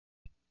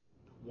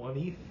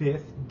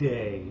25th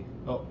day.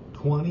 Oh,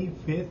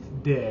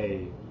 25th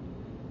day.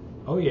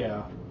 Oh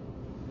yeah.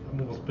 I've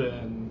almost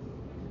been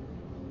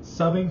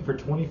subbing for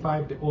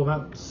 25 days. Well,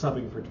 not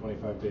subbing for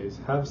 25 days.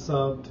 Have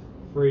subbed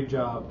for a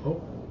job.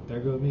 Oh, there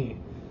goes me.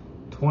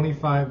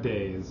 25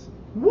 days.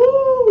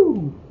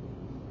 Woo!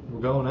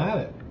 We're going at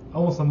it.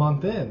 Almost a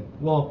month in.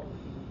 Well,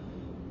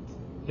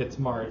 it's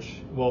March.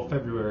 Well,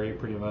 February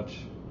pretty much.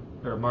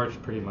 Or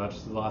March pretty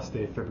much. The last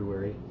day of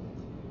February.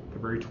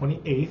 February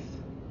 28th.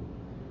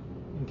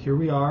 And here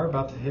we are,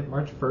 about to hit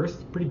March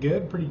 1st. Pretty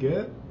good, pretty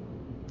good.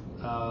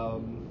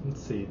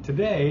 Let's see.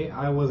 Today,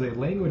 I was a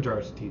language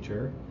arts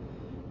teacher.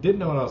 Didn't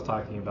know what I was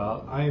talking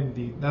about.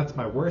 That's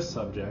my worst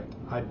subject.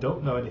 I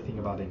don't know anything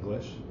about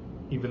English,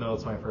 even though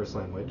it's my first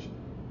language.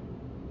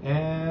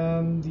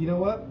 And you know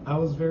what? I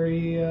was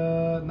very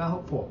not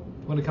helpful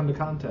when it comes to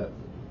content.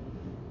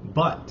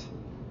 But,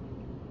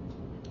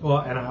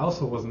 and I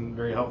also wasn't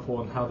very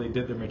helpful in how they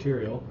did their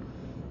material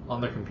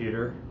on their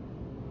computer.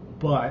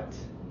 But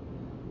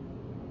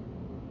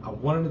I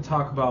wanted to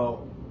talk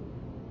about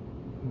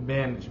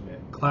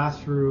management,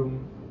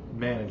 classroom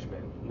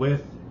management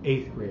with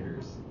 8th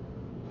graders.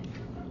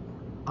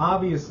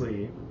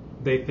 Obviously,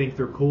 they think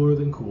they're cooler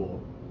than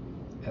cool,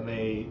 and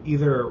they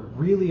either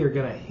really are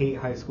going to hate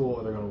high school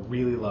or they're going to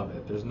really love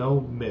it. There's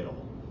no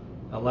middle,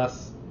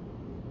 unless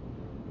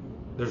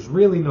there's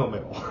really no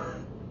middle.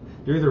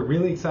 You're either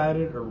really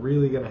excited or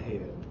really going to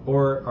hate it,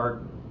 or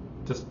are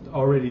just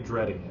already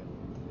dreading it.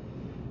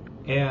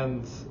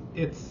 And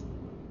it's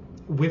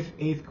with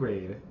 8th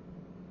grade,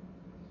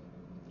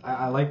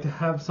 I like to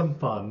have some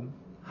fun,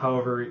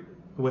 however,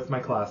 with my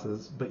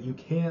classes, but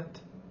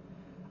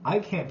I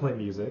can't play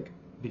music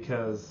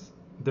because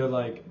they're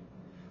like,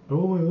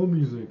 oh, I love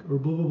music, or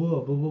blah, blah,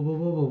 blah, blah, blah, blah,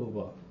 blah, blah,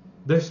 blah.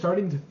 They're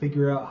starting to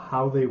figure out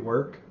how they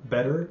work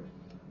better,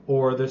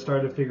 or they're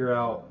starting to figure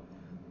out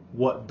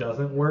what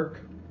doesn't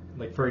work.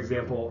 Like, for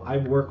example, I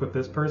work with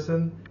this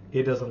person,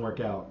 it doesn't work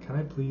out. Can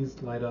I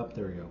please light up?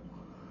 There we go.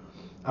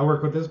 I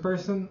work with this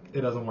person, it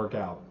doesn't work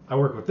out. I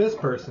work with this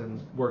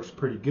person, works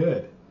pretty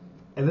good.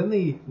 And then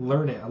they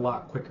learn it a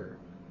lot quicker.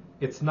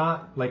 It's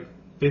not like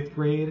 5th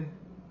grade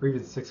or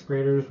even 6th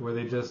graders where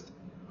they just,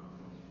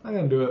 I'm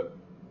going to do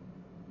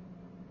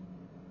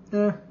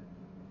it.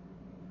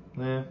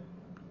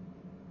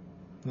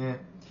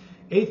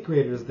 8th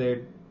graders,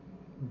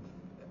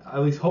 at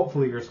least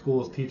hopefully your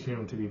school is teaching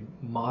them to be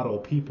model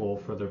people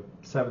for the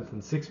 7th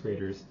and 6th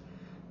graders.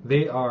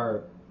 They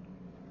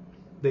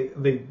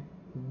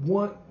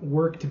want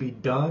work to be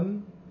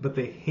done, but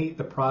they hate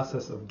the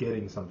process of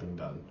getting something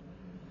done.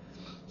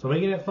 So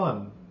making it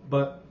fun,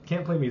 but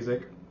can't play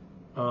music.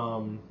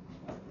 You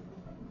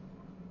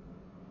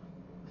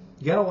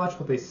gotta watch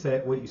what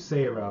you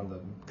say around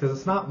them, because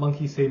it's not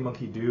monkey say,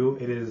 monkey do.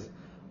 It is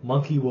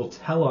monkey will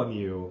tell on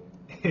you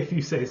if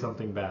you say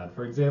something bad.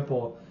 For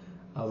example,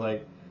 I was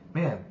like,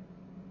 man,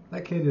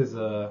 that kid is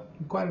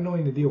quite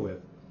annoying to deal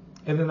with.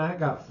 And then that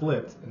got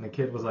flipped, and the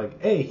kid was like,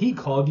 hey, he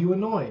called you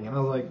annoying. And I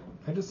was like,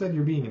 I just said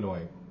you're being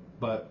annoying.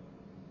 But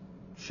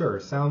sure,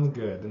 sounds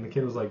good. And the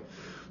kid was like,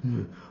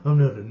 I'm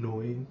not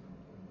annoying.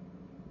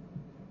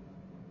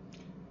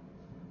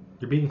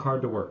 You're being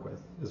hard to work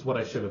with, is what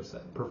I should have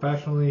said.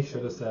 Professionally,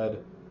 should have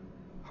said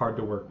hard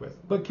to work with.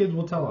 But kids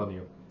will tell on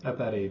you at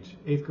that age.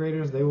 8th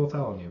graders, they will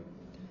tell on you.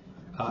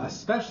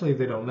 Especially if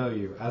they don't know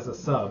you as a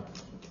sub.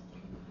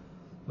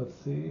 Let's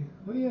see.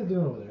 What are you guys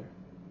doing over there?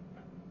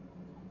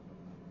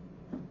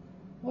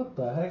 What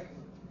the heck?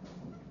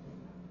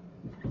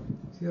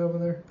 See over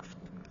there?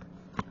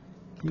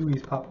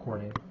 Kiwi's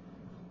popcorning.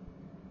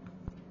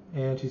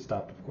 And she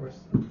stopped, of course.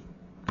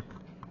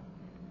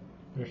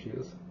 There she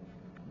is.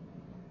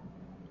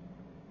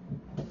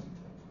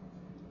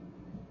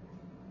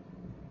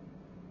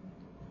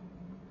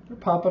 They're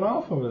popping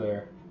off over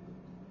there.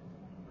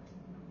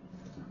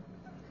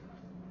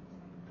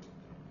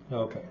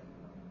 Okay.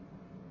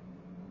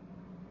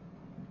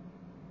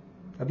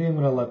 I think I'm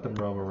going to let them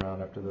roam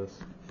around after this.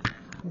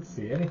 Let's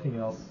see, anything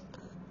else?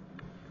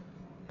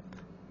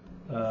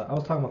 I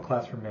was talking about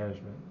classroom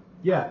management.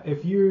 Yeah,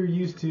 if you're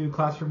used to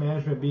classroom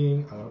management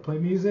being, I want to play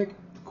music,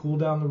 to cool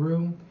down the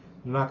room,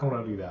 I'm not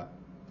going to do that.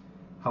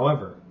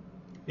 However,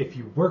 if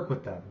you work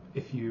with them,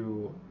 if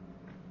you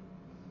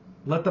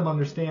let them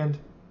understand,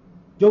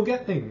 you'll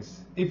get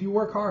things if you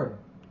work hard.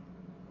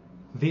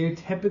 They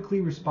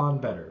typically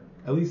respond better.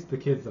 At least the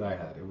kids that I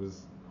had. It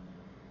was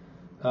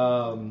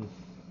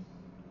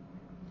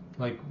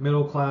like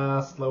middle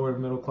class, lower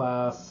middle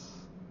class,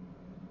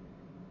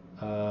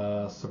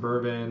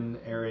 suburban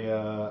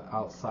area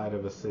outside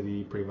of a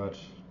city, pretty much,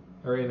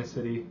 or in a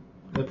city.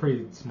 A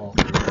pretty small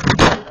city.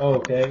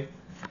 Okay.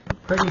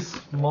 Pretty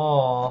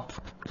small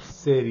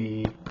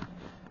city.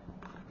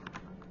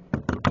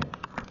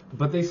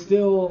 But they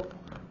still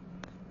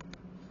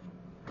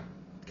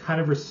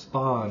kind of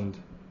respond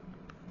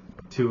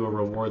to a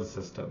reward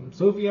system.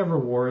 So if you have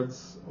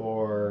rewards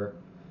or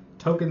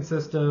token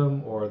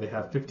system, or they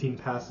have 15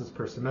 passes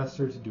per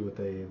semester to do what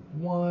they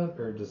want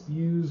or just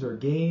use or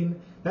gain,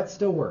 that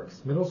still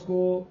works. Middle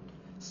school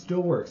still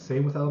works.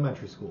 Same with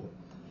elementary school.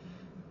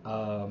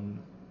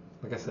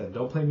 like I said,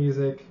 don't play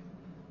music.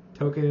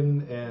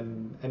 Token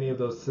and any of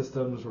those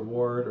systems,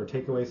 reward or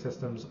takeaway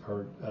systems,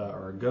 are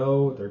a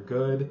go. They're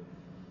good.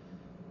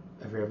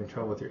 If you're having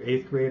trouble with your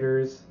 8th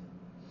graders,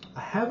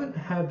 I haven't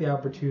had the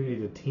opportunity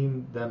to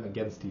team them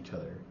against each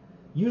other.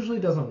 Usually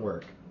doesn't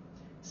work.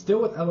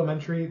 Still with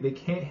elementary, they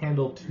can't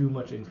handle too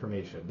much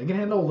information. They can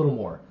handle a little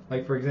more.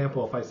 Like, for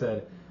example, if I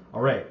said,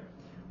 all right,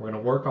 we're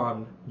going to work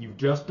on, you've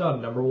just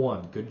done number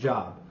 1, good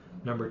job.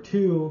 Number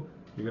 2,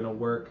 you're going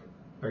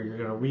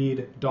to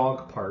read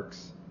dog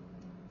parks.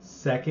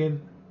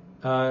 Second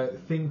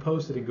thing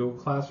posted in Google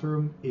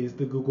Classroom is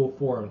the Google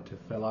form to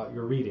fill out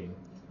your reading.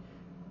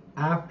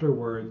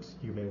 Afterwards,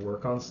 you may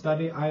work on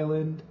Study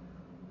Island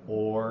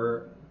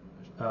or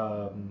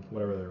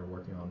whatever they're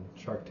working on,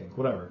 Shark Tank,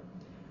 whatever.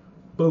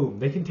 Boom,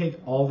 they can take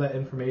all that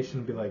information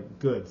and be like,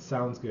 good,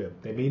 sounds good.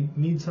 They may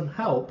need some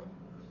help,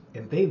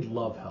 and they'd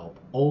love help.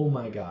 Oh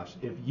my gosh,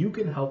 if you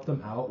can help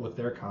them out with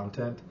their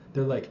content,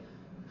 they're like,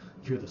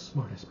 you're the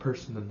smartest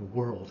person in the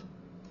world.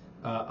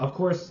 Of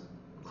course,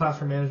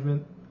 classroom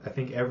management, I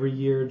think every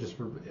year just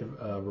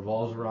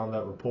revolves around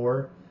that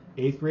rapport.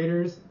 8th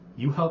graders,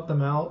 you help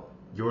them out,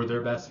 you're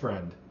their best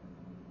friend.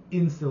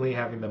 Instantly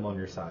having them on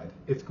your side.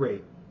 It's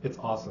great. It's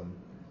awesome.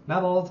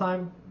 Not all the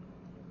time,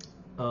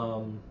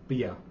 but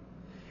yeah.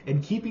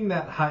 And keeping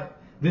that high,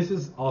 this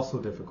is also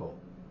difficult.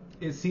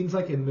 It seems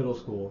like in middle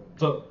school,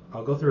 so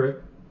I'll go through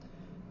it.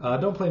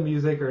 Don't play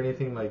music or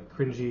anything like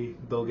cringy.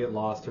 They'll get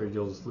lost or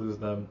you'll just lose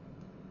them.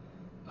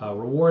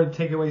 Reward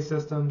takeaway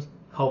systems,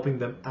 helping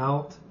them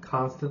out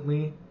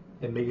constantly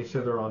and making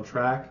sure they're on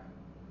track.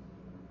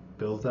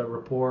 Builds that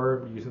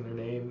rapport, using their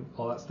name,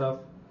 all that stuff.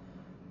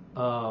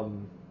 What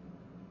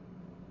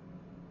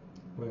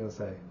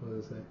was I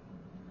going to say?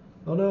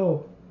 Oh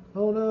no,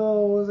 what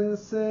was I going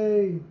to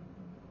say?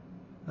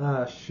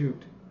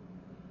 Shoot.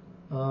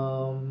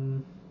 Oh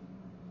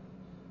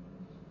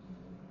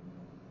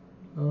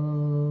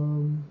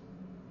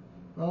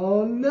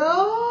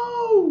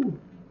no!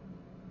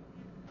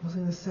 What was I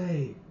going to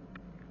say?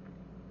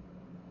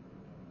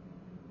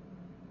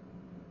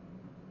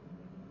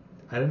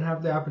 I didn't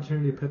have the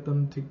opportunity to pit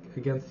them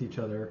against each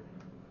other,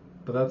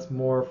 but that's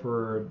more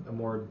for a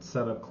more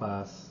setup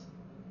class,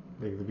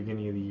 like the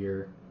beginning of the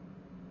year.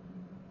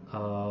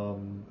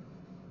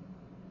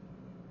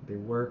 They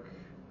work.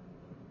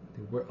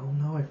 Oh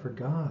no, I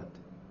forgot.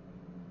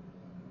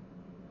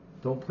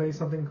 Don't play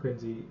something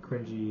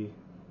cringy,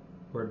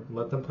 or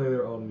let them play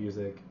their own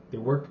music. They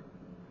work.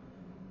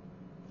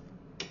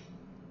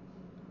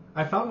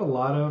 I found a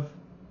lot of,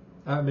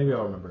 maybe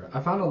I'll remember. I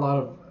found a lot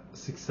of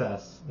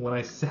success when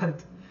I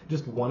sent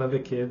just one of the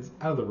kids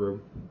out of the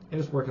room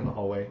and just work in the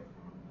hallway.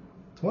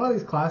 It's one of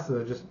these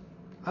classes that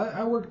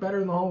I work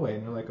better in the hallway,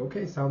 and they're like,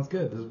 okay, sounds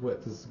good.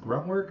 This is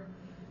grunt work.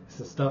 This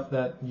is stuff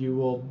that you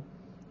will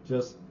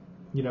just,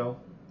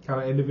 kind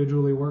of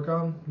individually work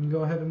on, and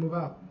go ahead and move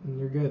out, and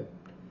you're good.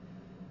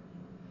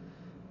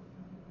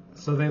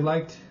 So they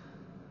liked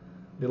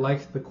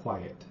the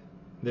quiet.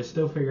 They're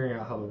still figuring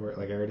out how to work.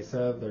 Like I already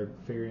said, they're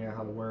figuring out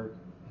how to work.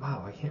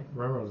 Wow, I can't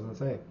remember what I was going to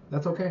say.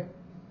 That's okay.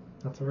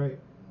 That's all right.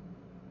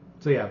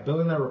 So yeah,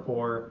 building that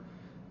rapport.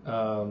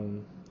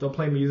 Don't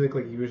play music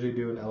like you usually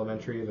do in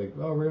elementary. Like,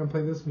 oh, we're going to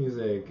play this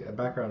music,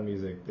 background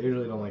music. They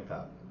usually don't like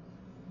that.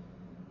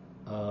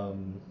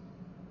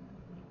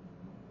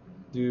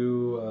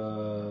 Do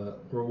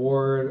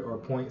reward or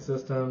point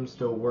system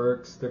still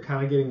works. They're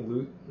kind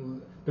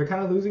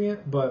of losing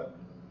it, but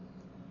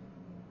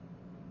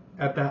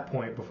at that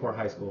point before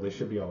high school, they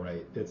should be all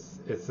right. It's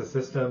a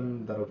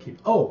system that'll keep.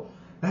 Oh,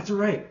 that's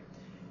right.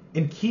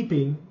 In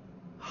keeping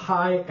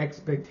high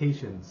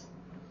expectations,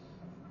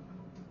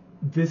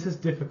 this is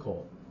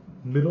difficult.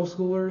 Middle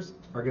schoolers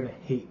are gonna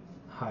hate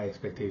high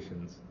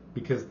expectations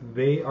because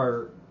they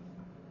are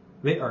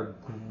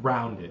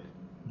grounded.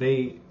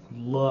 They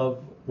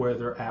love where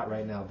they're at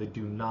right now. They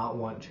do not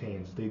want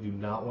change. They do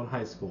not want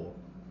high school,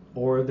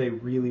 or they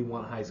really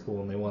want high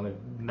school and they want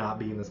to not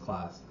be in this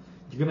class.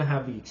 You're going to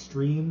have the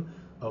extreme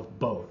of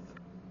both.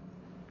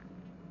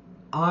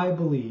 I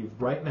believe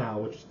right now,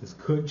 which this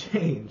could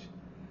change,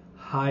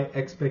 high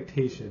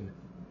expectation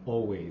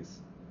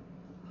always.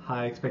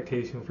 High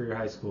expectation for your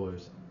high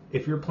schoolers.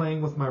 If you're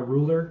playing with my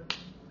ruler,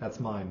 that's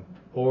mine,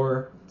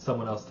 or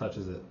someone else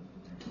touches it.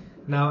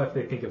 Now, if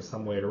they think of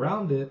some way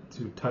around it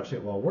to touch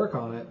it while work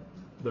on it,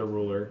 the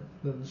ruler,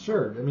 then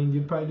sure. I mean,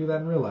 you'd probably do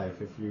that in real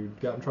life. If you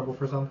got in trouble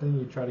for something,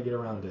 you'd try to get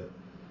around it.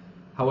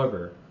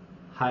 However,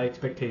 high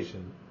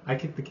expectation. I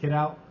kicked the kid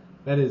out.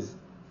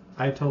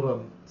 I told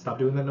him, stop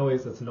doing that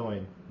noise. That's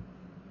annoying.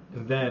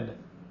 And then,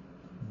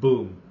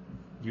 boom,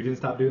 you didn't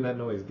stop doing that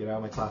noise. Get out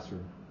of my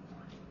classroom.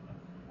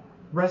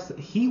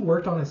 He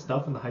worked on his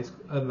stuff in the high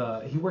school.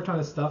 He worked on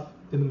his stuff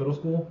in the middle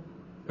school,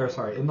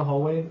 in the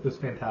hallway. It was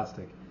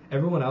fantastic.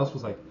 Everyone else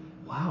was like,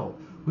 wow,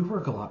 we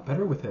work a lot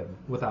better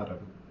without him.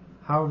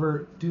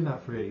 However, do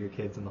not forget your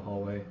kids in the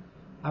hallway.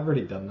 I've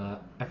already done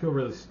that. I feel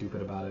really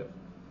stupid about it.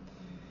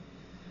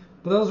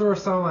 But those were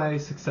some of my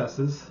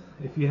successes.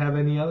 If you have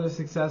any other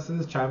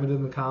successes, chime it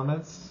in the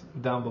comments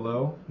down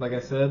below. Like I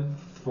said,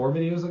 4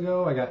 videos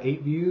ago, I got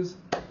 8 views.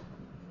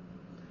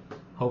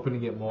 Hoping to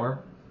get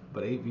more,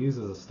 but 8 views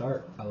is a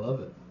start. I love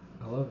it.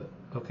 I love it.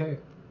 Okay,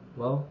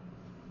 well,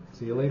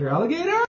 see you later, alligator!